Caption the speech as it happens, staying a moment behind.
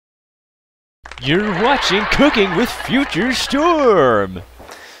You're watching Cooking with Future Storm!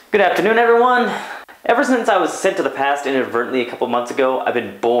 Good afternoon, everyone. Ever since I was sent to the past inadvertently a couple months ago, I've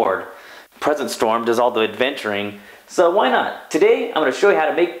been bored. Present Storm does all the adventuring, so why not? Today, I'm going to show you how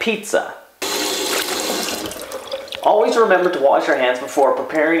to make pizza. Always remember to wash your hands before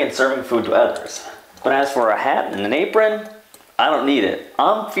preparing and serving food to others. But as for a hat and an apron, I don't need it.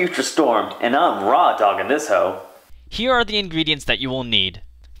 I'm Future Storm, and I'm raw dogging this hoe. Here are the ingredients that you will need.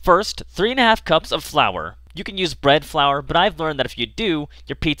 First, 3.5 cups of flour. You can use bread flour, but I've learned that if you do,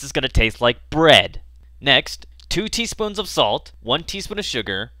 your pizza's gonna taste like bread. Next, 2 teaspoons of salt, 1 teaspoon of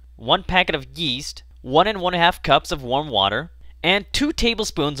sugar, 1 packet of yeast, 1 and 1/2 cups of warm water, and 2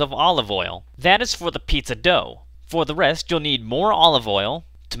 tablespoons of olive oil. That is for the pizza dough. For the rest, you'll need more olive oil,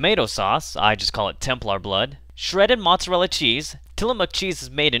 tomato sauce, I just call it Templar blood, shredded mozzarella cheese. Tillamook cheese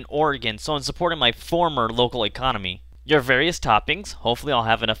is made in Oregon, so I'm supporting my former local economy. Your various toppings, hopefully I'll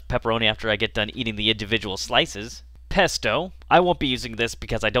have enough pepperoni after I get done eating the individual slices. Pesto, I won't be using this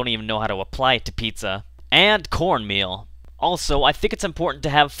because I don't even know how to apply it to pizza. And cornmeal. Also, I think it's important to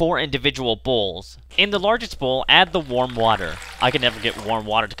have 4 individual bowls. In the largest bowl, add the warm water. I can never get warm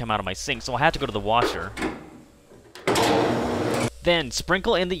water to come out of my sink, so I have to go to the washer. Then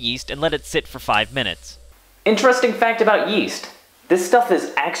sprinkle in the yeast and let it sit for 5 minutes. Interesting fact about yeast. This stuff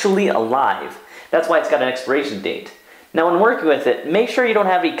is actually alive. That's why it's got an expiration date. Now when working with it, make sure you don't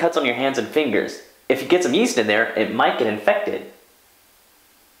have any cuts on your hands and fingers. If you get some yeast in there, it might get infected.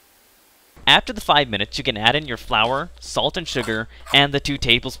 After the 5 minutes, you can add in your flour, salt and sugar, and the 2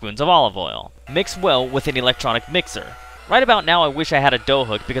 tablespoons of olive oil. Mix well with an electronic mixer. Right about now I wish I had a dough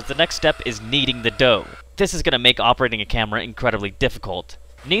hook because the next step is kneading the dough. This is going to make operating a camera incredibly difficult.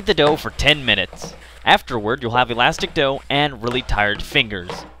 Knead the dough for 10 minutes. Afterward, you'll have elastic dough and really tired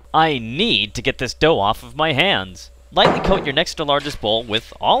fingers. I need to get this dough off of my hands. Lightly coat your next to largest bowl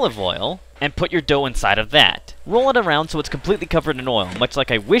with olive oil and put your dough inside of that. Roll it around so it's completely covered in oil, much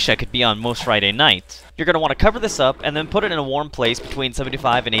like I wish I could be on most Friday nights. You're going to want to cover this up and then put it in a warm place between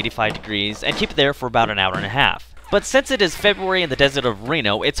 75 and 85 degrees and keep it there for about an hour and a half. But since it is February in the desert of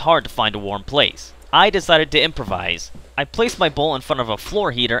Reno, it's hard to find a warm place. I decided to improvise. I placed my bowl in front of a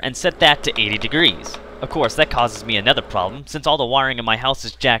floor heater and set that to 80 degrees. Of course, that causes me another problem. Since all the wiring in my house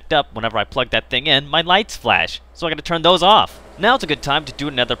is jacked up, whenever I plug that thing in, my lights flash, so I gotta turn those off. Now's a good time to do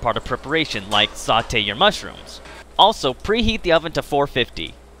another part of preparation, like saute your mushrooms. Also, preheat the oven to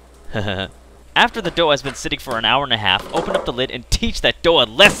 450. After the dough has been sitting for an hour and a half, open up the lid and teach that dough a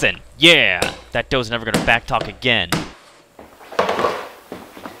lesson! Yeah! That dough's never gonna backtalk again.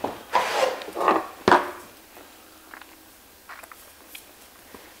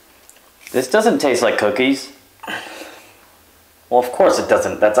 This doesn't taste like cookies. Well, of course it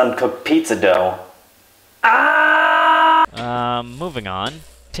doesn't. That's uncooked pizza dough. Moving on.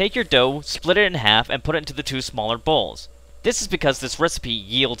 Take your dough, split it in half, and put it into the 2 smaller bowls. This is because this recipe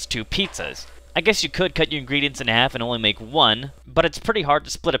yields 2 pizzas. I guess you could cut your ingredients in half and only make 1, but it's pretty hard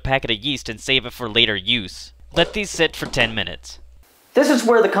to split a packet of yeast and save it for later use. Let these sit for 10 minutes. This is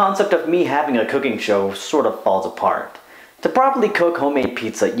where the concept of me having a cooking show sort of falls apart. To properly cook homemade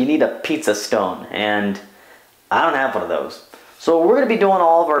pizza, you need a pizza stone, and I don't have one of those. So we're going to be doing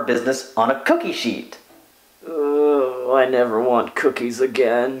all of our business on a cookie sheet. I never want cookies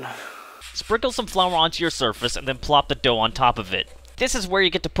again. Sprinkle some flour onto your surface and then plop the dough on top of it. This is where you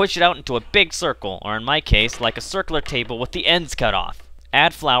get to push it out into a big circle, or in my case, like a circular table with the ends cut off.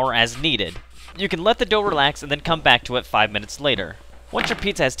 Add flour as needed. You can let the dough relax and then come back to it 5 minutes later. Once your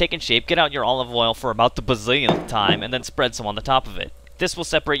pizza has taken shape, get out your olive oil for about the bazillionth time and then spread some on the top of it. This will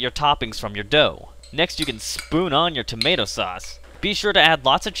separate your toppings from your dough. Next, you can spoon on your tomato sauce. Be sure to add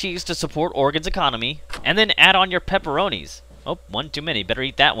lots of cheese to support Oregon's economy, and then add on your pepperonis. Oh, one too many, better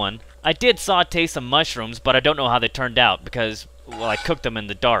eat that one. I did saute some mushrooms, but I don't know how they turned out because, well, I cooked them in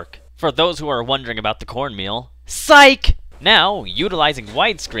the dark. For those who are wondering about the cornmeal, psych! Now, utilizing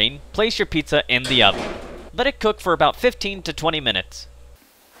widescreen, place your pizza in the oven. Let it cook for about 15 to 20 minutes.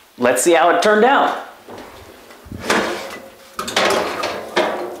 Let's see how it turned out.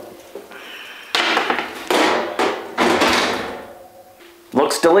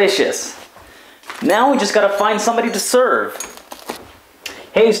 Looks delicious. Now we just gotta find somebody to serve.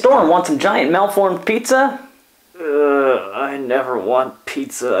 Hey Storm, want some giant malformed pizza? I never want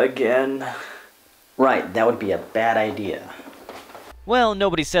pizza again. Right, that would be a bad idea. Well,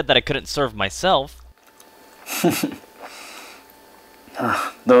 nobody said that I couldn't serve myself.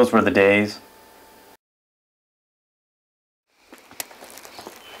 Those were the days.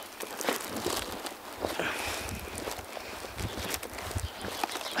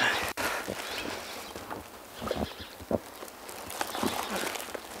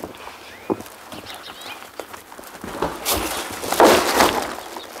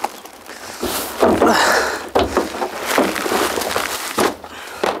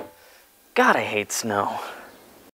 God, I hate snow.